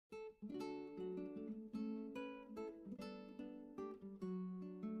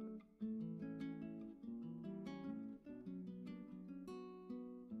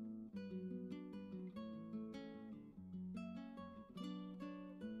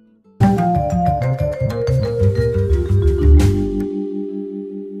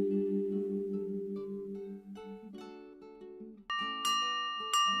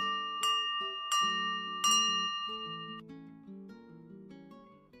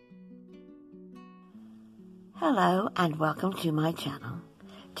Hello and welcome to my channel.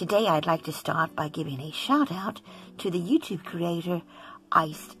 Today I'd like to start by giving a shout out to the YouTube creator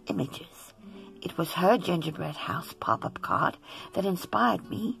Iced Images. It was her gingerbread house pop-up card that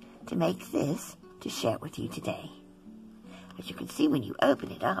inspired me to make this to share with you today. As you can see, when you open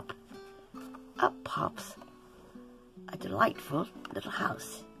it up pops a delightful little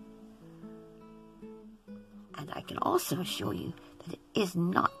house. And I can also assure you that it is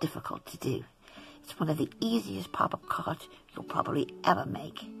not difficult to do. It's one of the easiest pop-up cards you'll probably ever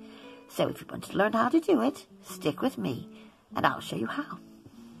make. So if you want to learn how to do it, stick with me and I'll show you how.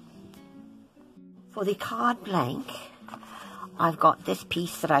 For the card blank, I've got this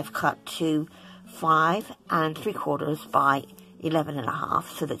piece that I've cut to 5 3/4 by 11.5,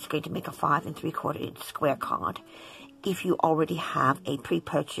 so that's going to make a 5 3/4 inch square card. If you already have a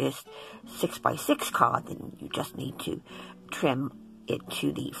pre-purchased 6x6 card, then you just need to trim it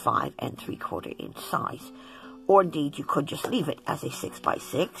to the 5 3/4 inch size. Or indeed, you could just leave it as a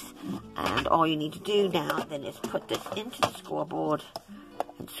 6x6. And all you need to do now then is put this into the scoreboard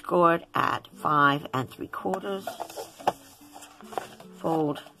and score it at 5 3/4.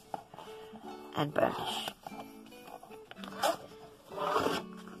 Fold and burnish.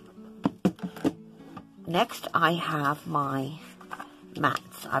 Next, I have my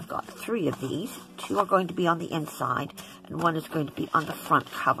mats. I've got 3 of these. 2 are going to be on the inside, and 1 is going to be on the front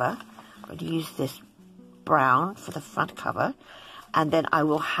cover. I'm going to use this brown for the front cover, and then I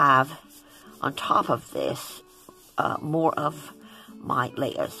will have on top of this more of my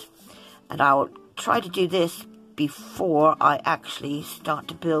layers. And I'll try to do this before I actually start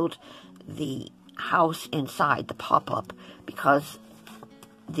to build the house inside, the pop-up, because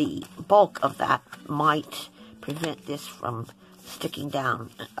the bulk of that might prevent this from sticking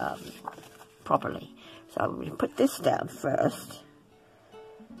down properly. So I'm going to put this down first.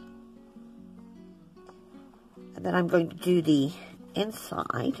 And then I'm going to do the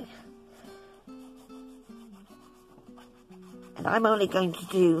inside. And I'm only going to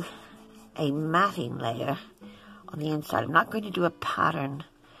do a matting layer on the inside. I'm not going to do a pattern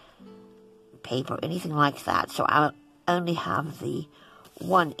paper or anything like that. So I'll only have the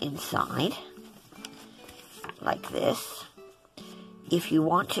one inside, like this. If you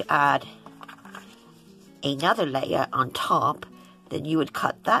want to add another layer on top, then you would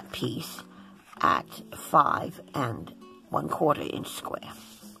cut that piece at 5 1/4 inch square.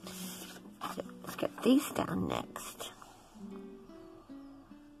 So let's get these down next.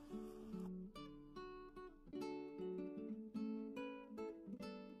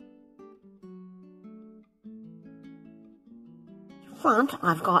 Front,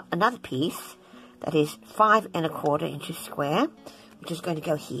 I've got another piece that is 5 1/4 inches square, which is going to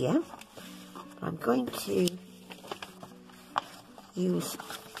go here. I'm going to use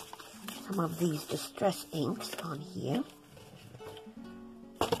some of these distress inks on here.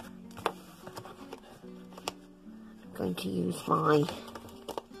 I'm going to use my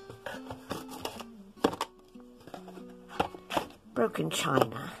broken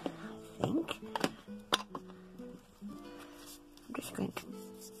china, I think. I'm just going to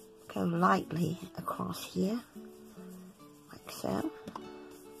go lightly across here, like so.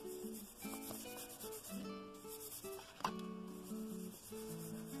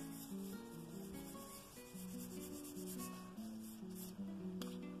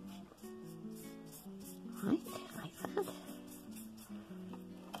 Right, like that.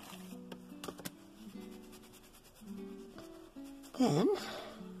 Then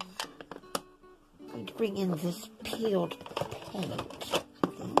I'm going to bring in this peeled paint, I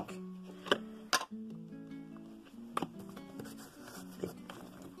think.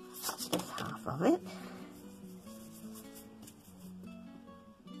 This half of it.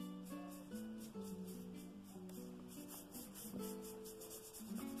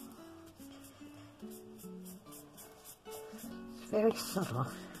 It's very subtle.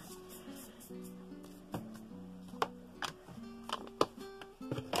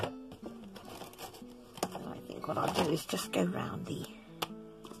 What I'll do is just go round the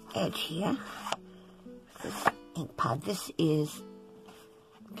edge here with this ink pad. This is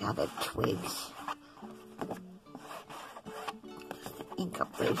gathered twigs. Just ink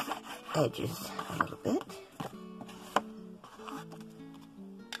up those edges a little bit.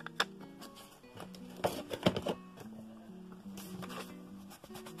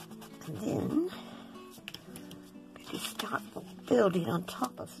 And then I'm going to start building on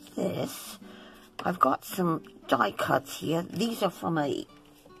top of this. I've got some die cuts here. These are from a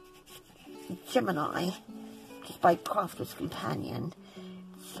Gemini, just by Crafter's Companion.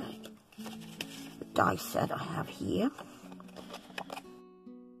 So, the die set I have here.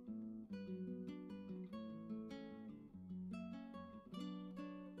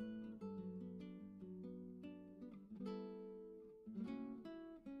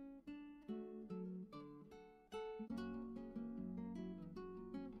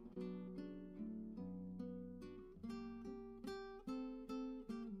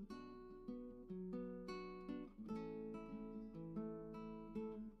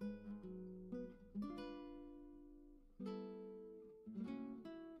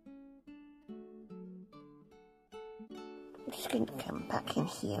 I'm just going to come back in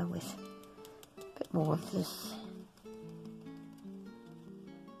here with a bit more of this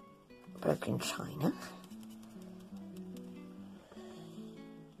broken china.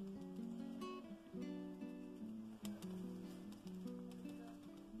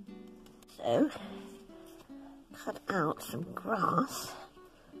 So, cut out some grass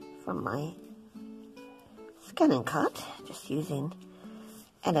from my Scan and Cut, just using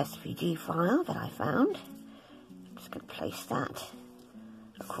an SVG file that I found. I'm just going to place that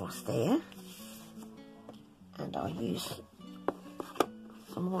across there, and I'll use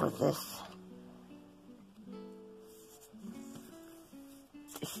some more of this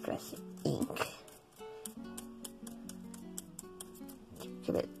Distress ink to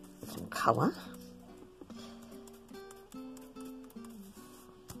give it some colour.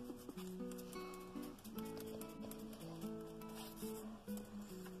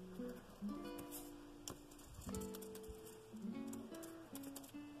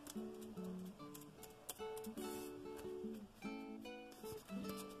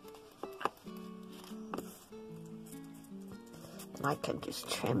 And I can just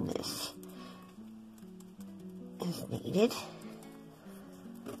trim this as needed.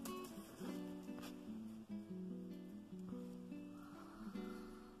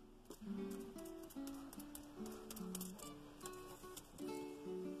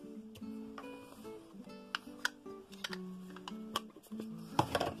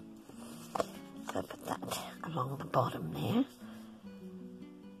 So put that along the bottom there, and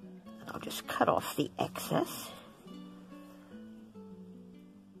I'll just cut off the excess.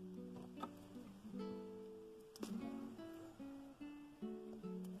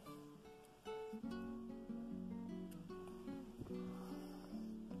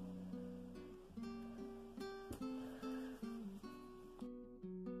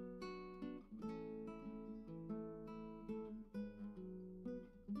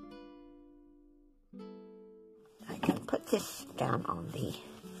 Put this down on the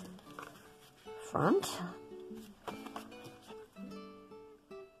front,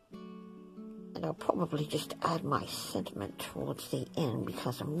 and I'll probably just add my sentiment towards the end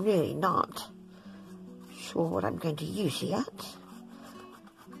because I'm really not sure what I'm going to use yet.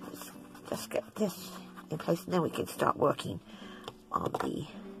 Let's just get this in place, and then we can start working on the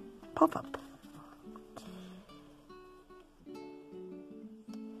pop-up.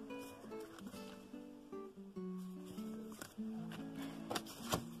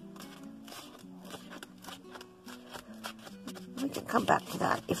 We can come back to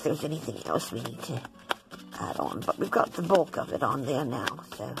that if there's anything else we need to add on, but we've got the bulk of it on there now,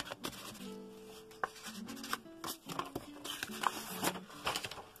 so.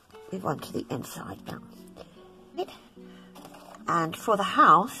 Move on to the inside now. And for the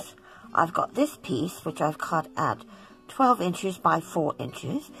house, I've got this piece, which I've cut at 12 inches by 4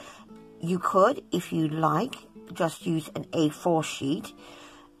 inches. You could, if you like, just use an A4 sheet.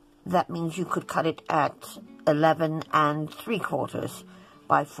 That means you could cut it at 11 3/4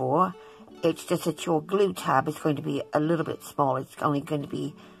 by 4. It's just that your glue tab is going to be a little bit small. It's only going to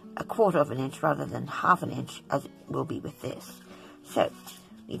be 1/4 of an inch rather than 1/2 an inch, as it will be with this. So,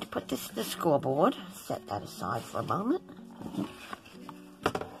 you need to put this in the scoreboard. Set that aside for a moment.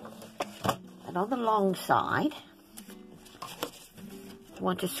 And on the long side, you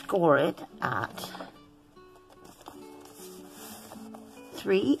want to score it at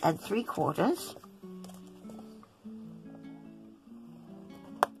 3 3/4,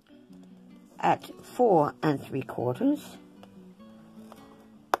 at 4 3/4,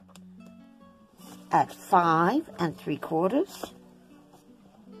 at 5 3/4,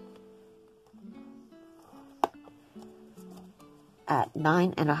 at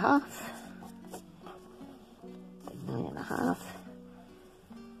 9 1/2, 9 1/2,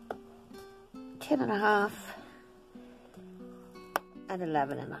 10 1/2, and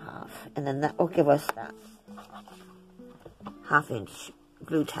 11 1/2, and then that will give us that 1/2 inch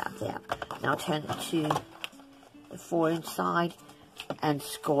glue tab there. Now turn it to the 4 inch side and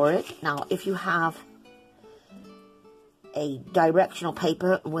score it. Now if you have a directional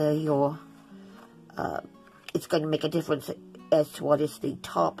paper where you're it's going to make a difference as to what is the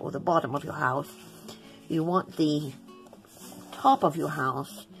top or the bottom of your house, you want the top of your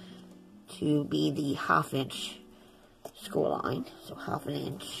house to be the 1/2 inch score line, so 1/2 an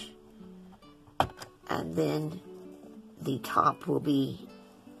inch, and then the top will be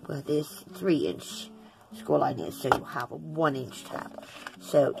where this 3 inch score line is, so you have a 1 inch tab.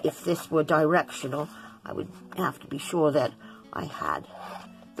 So if this were directional, I would have to be sure that I had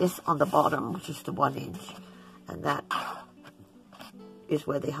this on the bottom, which is the 1 inch, and that is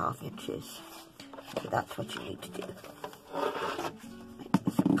where the 1/2 inch is. So that's what you need to do.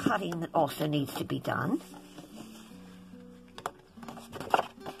 There's some cutting that also needs to be done.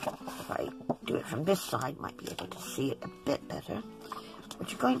 If I do it from this side, might be able to see it a bit better.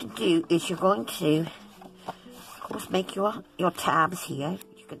 What you're going to do is you're going to, of course, make your tabs here.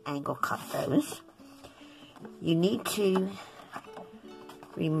 You can angle cut those. You need to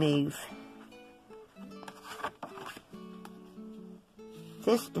remove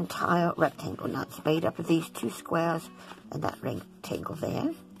this entire rectangle. Now it's made up of these two squares and that rectangle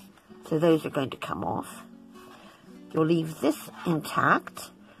there. So those are going to come off. You'll leave this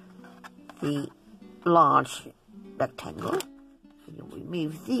intact, the large rectangle. You'll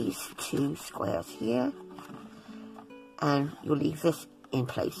remove these two squares here, and you'll leave this in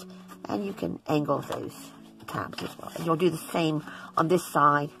place. And you can angle those tabs as well. And you'll do the same on this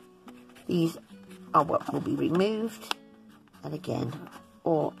side. These are what will be removed. And again,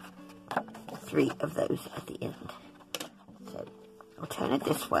 all three of those at the end. So I'll turn it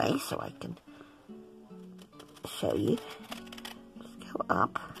this way so I can show you. Just go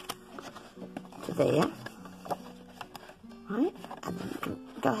up to there. Right? And then you can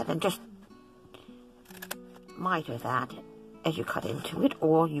go ahead and just miter that as you cut into it,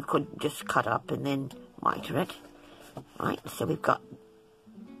 or you could just cut up and then miter it. Right, so we've got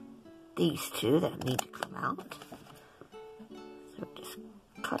these two that need to come out. So just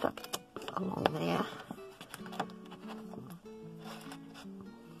cut up along there.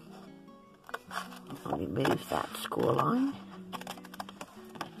 I'll remove that score line.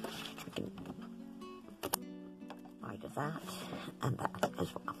 We can miter that and that as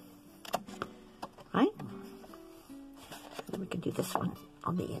well. Right? And we can do this one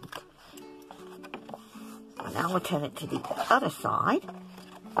on the end. And now we'll turn it to the other side.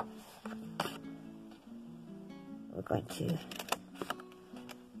 We're going to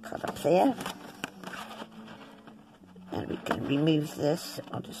cut up there. And we can remove this.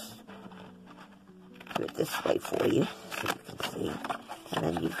 I'll just do it this way for you so you can see. And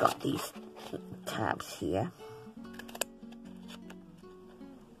then you've got these tabs here.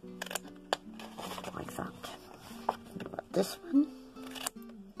 Like that. You've got this one.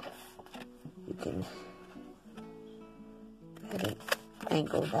 You can go ahead and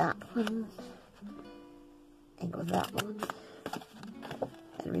angle that one. Angle that one.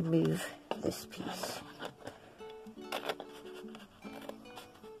 And remove this piece.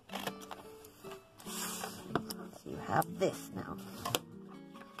 So you have this now.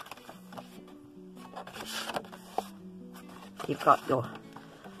 You've got your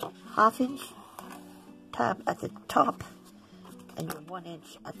 1/2 inch tab at the top and your 1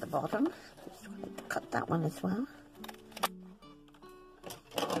 inch at the bottom. Just going to cut that one as well.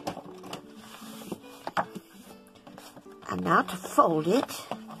 And now to fold it,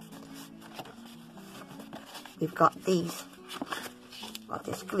 we've got this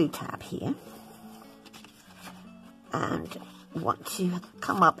glue tab here, and you want to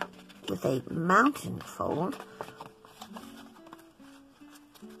come up with a mountain fold,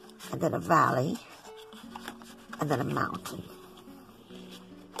 and then a valley, and then a mountain.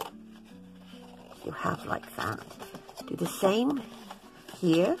 You have like that. Do the same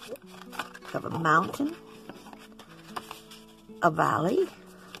here. You have a mountain, a valley,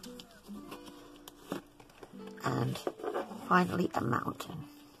 and finally a mountain.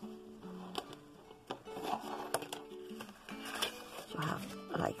 So I have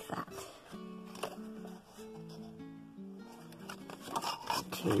like that.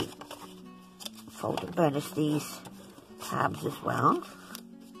 To fold and burnish these tabs as well.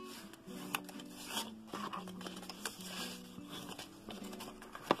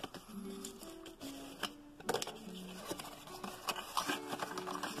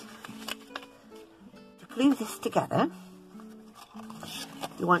 Glue this together,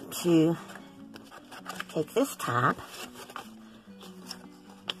 you want to take this tab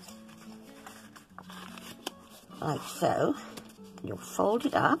like so, and you'll fold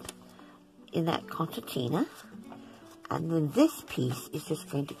it up in that concertina, and then this piece is just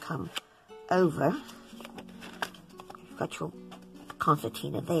going to come over. You've got your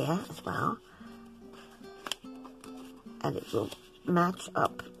concertina there as well, and it will match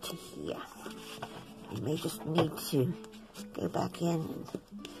up to here. You may just need to go back in and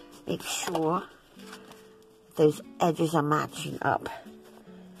make sure those edges are matching up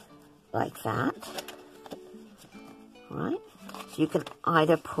like that. Right? So you can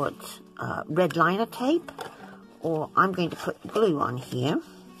either put red liner tape, or I'm going to put glue on here.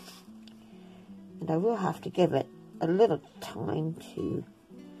 And I will have to give it a little time to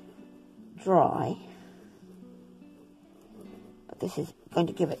dry. But this is going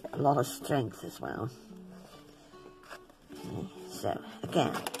to give it a lot of strength as well. Okay, so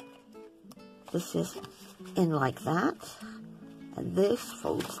again, this is in like that, and this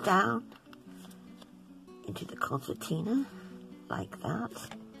folds down into the concertina like that.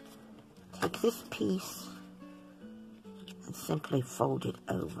 Take this piece and simply fold it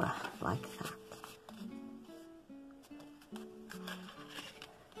over like that.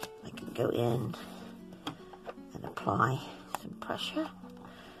 I can go in and apply some pressure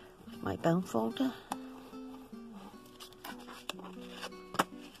with my bone folder.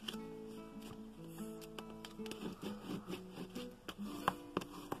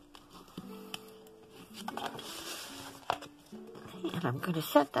 And I'm going to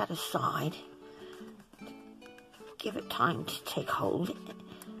set that aside, give it time to take hold,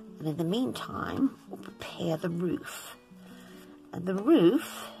 and in the meantime, we'll prepare the roof. And the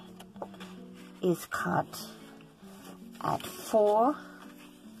roof is cut at 4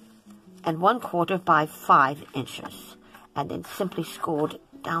 1/4 by 5 inches, and then simply scored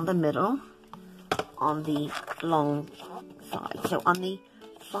down the middle on the long side. So on the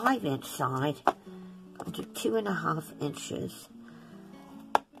 5-inch side, come to 2.5 inches,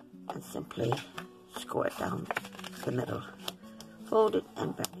 and simply score it down the middle. Fold it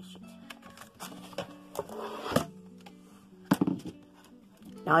and burnish it.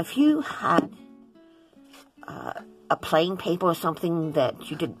 Now, if you had a plain paper or something that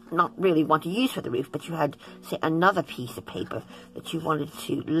you did not really want to use for the roof, but you had, say, another piece of paper that you wanted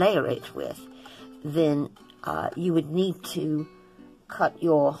to layer it with, then you would need to cut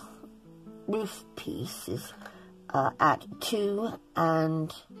your roof pieces at 2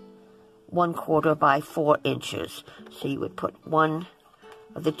 1/4 by 4 inches. So you would put one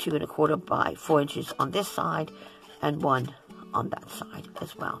of the 2 1/4 by 4 inches on this side and one on that side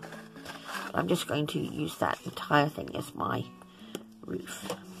as well. But I'm just going to use that entire thing as my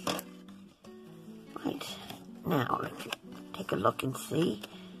roof. Right, now let's take a look and see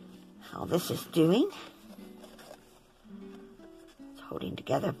how this is doing. It's holding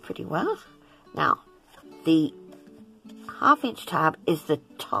together pretty well. Now, the 1/2-inch tab is the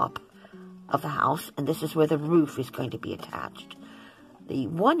top of the house, and this is where the roof is going to be attached. The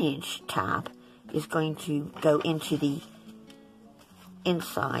 1-inch tab is going to go into the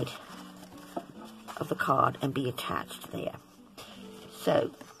inside of the card and be attached there.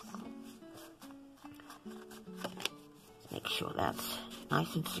 So, make sure that's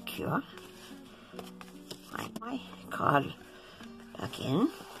nice and secure. Slide my card back in.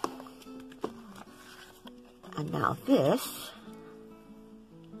 And now this,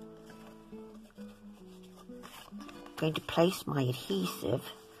 I'm going to place my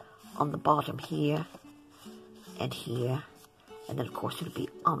adhesive on the bottom here and here, and then of course it'll be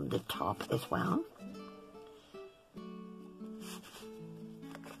on the top as well.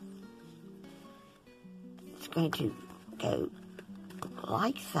 It's going to go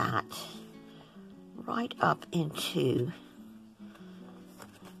like that right up into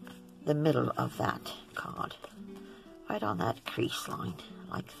the middle of that card, right on that crease line,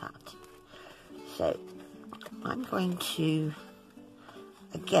 like that. So I'm going to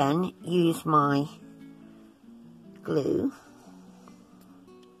again use my glue,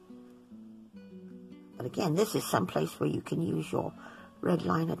 but again this is someplace where you can use your red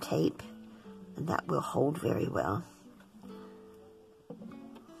liner tape, and that will hold very well.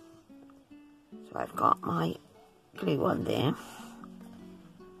 So I've got my glue on there.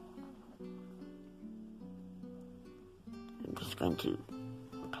 I'm just going to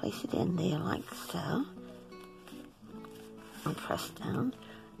place it in there like so, and press down.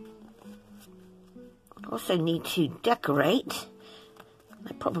 I also need to decorate.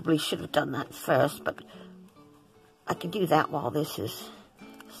 I probably should have done that first, but I can do that while this is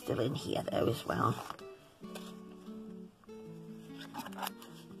still in here though as well.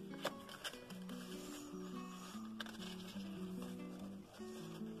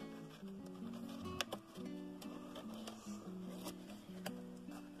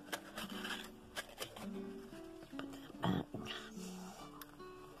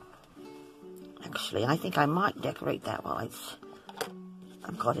 Actually, I think I might decorate that while I've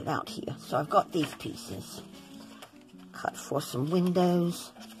got it out here. So I've got these pieces cut for some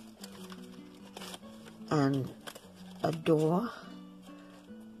windows and a door.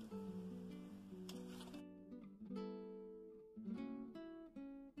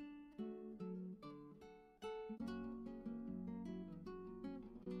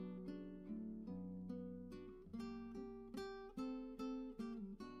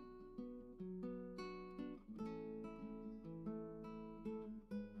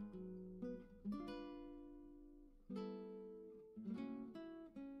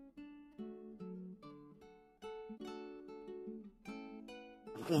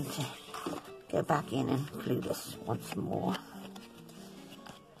 going to go back in and glue this once more.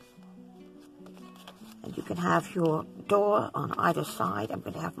 And you can have your door on either side. I'm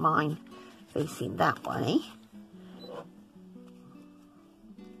going to have mine facing that way.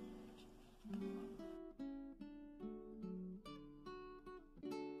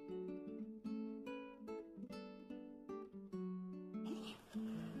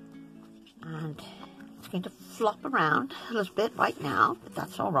 And it's going to flop around a little bit right now, but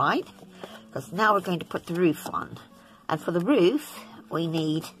that's all right, because now we're going to put the roof on. And for the roof, we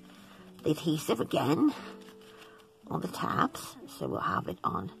need the adhesive again on the tabs, so we'll have it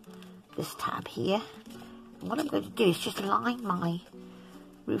on this tab here. And what I'm going to do is just line my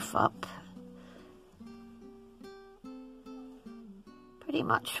roof up pretty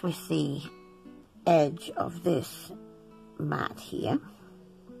much with the edge of this mat here.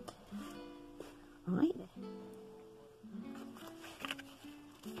 Right.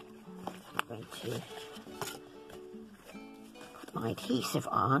 I'm going to put my adhesive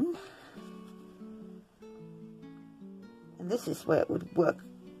on. And this is where it would work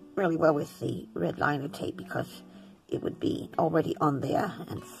really well with the red liner tape, because it would be already on there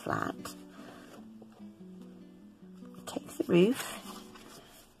and flat. Take the roof,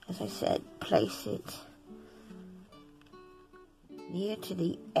 as I said, place it near to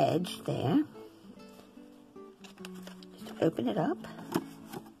the edge there. Just open it up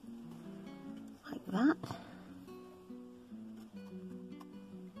like that.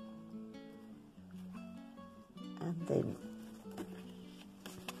 And then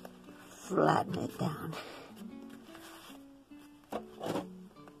flatten it down.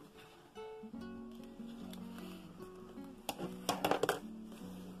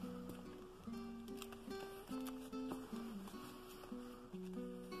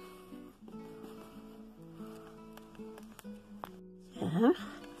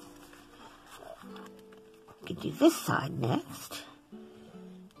 We can do this side next.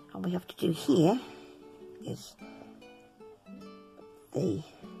 All we have to do here is the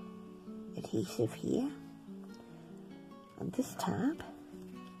adhesive here on this tab.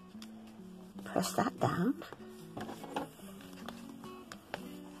 Press that down.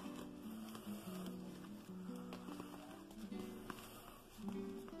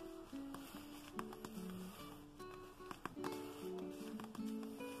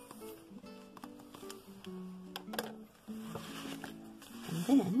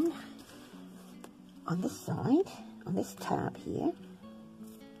 And then on this side, on this tab here,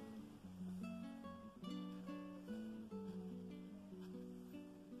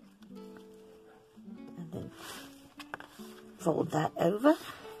 and then fold that over.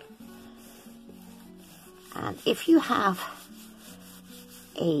 And if you have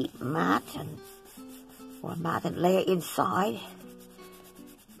a mat or a mat and layer inside,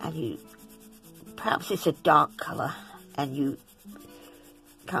 and you perhaps it's a dark color and you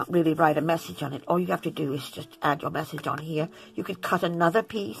can't really write a message on it, all you have to do is just add your message on here. You could cut another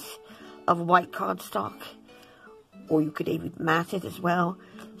piece of white cardstock, or you could even mat it as well.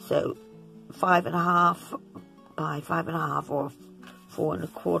 So 5.5 by 5.5, or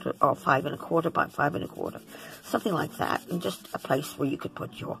 4.25, or 5.25 by 5.25, something like that, and just a place where you could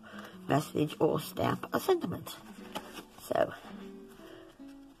put your message or stamp a sentiment. So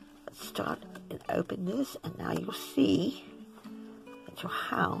let's start and open this, and now you'll see that your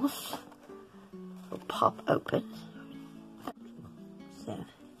house will pop open. So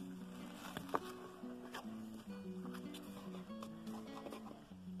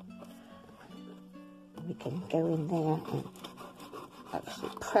we can go in there and actually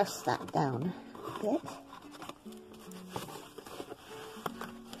press that down a bit.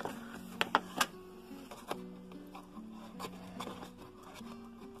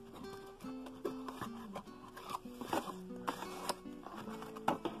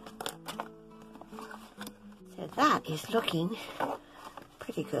 So that is looking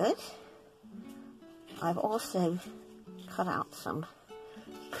pretty good. I've also cut out some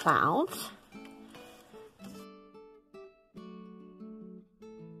clouds.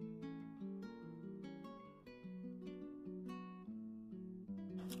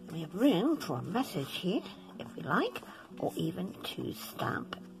 We have room for a message here, if we like, or even to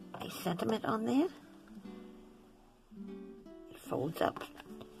stamp a sentiment on there. It folds up,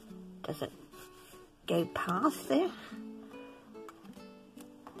 doesn't go past there.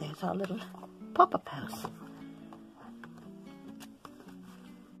 There's our little pop-up house.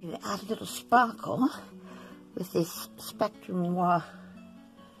 You add a little sparkle with this Spectrum Noir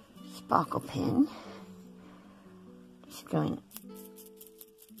sparkle pen. Just going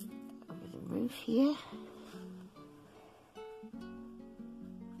over the roof here.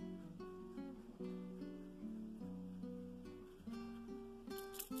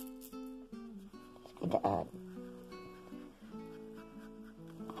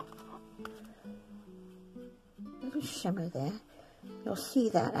 nice shimmer there. You'll see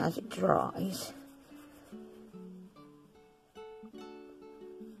that as it dries.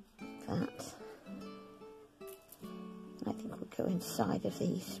 That. I think we'll go inside of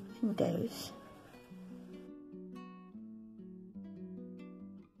these windows.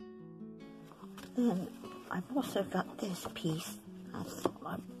 Then I've also got this piece that's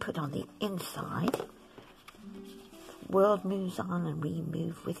I put on the inside. The world moves on and we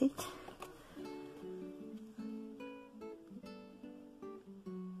move with it.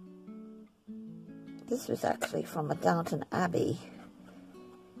 This was actually from a Downton Abbey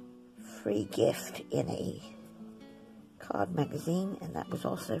free gift in a card magazine, and that was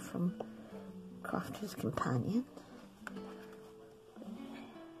also from Crafter's Companion.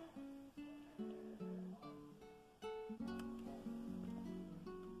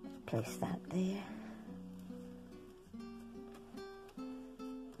 Place that there.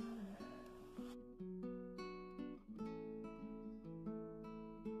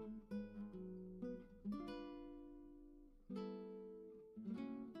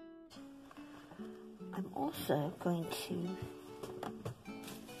 I'm also going to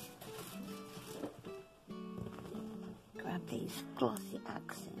grab these glossy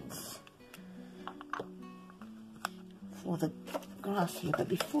accents for the glass here, but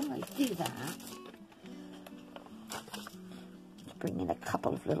before I do that, let's bring in a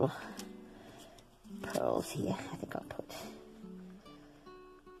couple of little pearls here. I think I'll put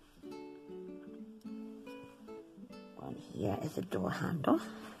one here as a door handle.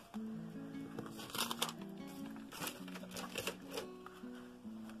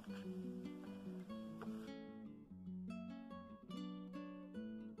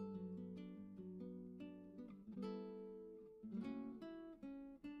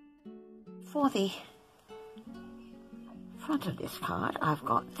 For the front of this card, I've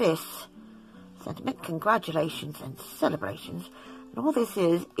got this sentiment, congratulations and celebrations. And all this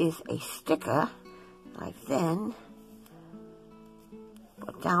is a sticker that I've then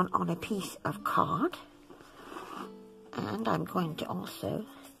put down on a piece of card. And I'm going to also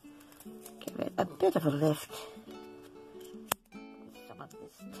give it a bit of a lift with some of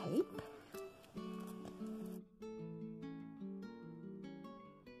this tape.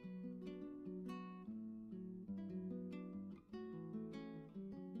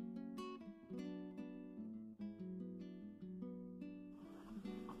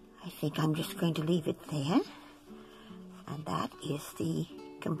 I think I'm just going to leave it there, and that is the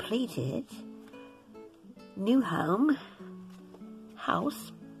completed new home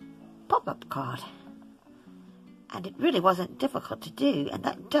house pop-up card. And it really wasn't difficult to do, and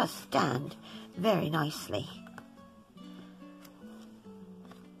that does stand very nicely.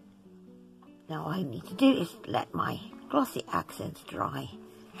 Now all I need to do is let my glossy accents dry,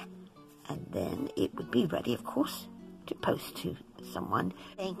 and then it would be ready, of course, to post to someone.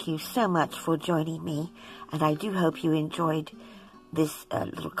 Thank you so much for joining me, and I do hope you enjoyed this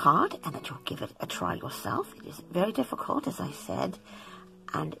little card and that you'll give it a try yourself. It is very difficult, as I said,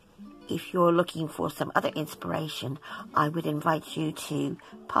 and if you're looking for some other inspiration, I would invite you to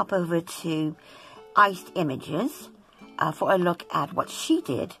pop over to Iced Images for a look at what she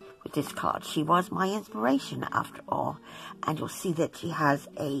did with this card. She was my inspiration after all, and you'll see that she has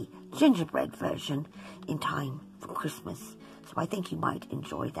a gingerbread version in time for Christmas. So I think you might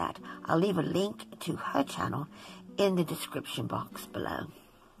enjoy that. I'll leave a link to her channel in the description box below.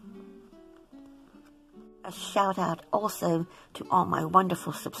 A shout out also to all my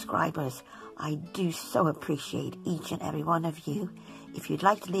wonderful subscribers. I do so appreciate each and every one of you. If you'd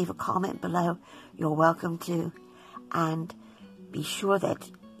like to leave a comment below, you're welcome to. And be sure that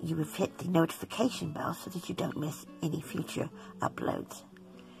you have hit the notification bell so that you don't miss any future uploads.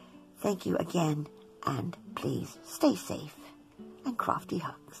 Thank you again, and please stay safe and crafty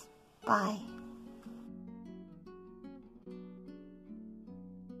hugs. Bye.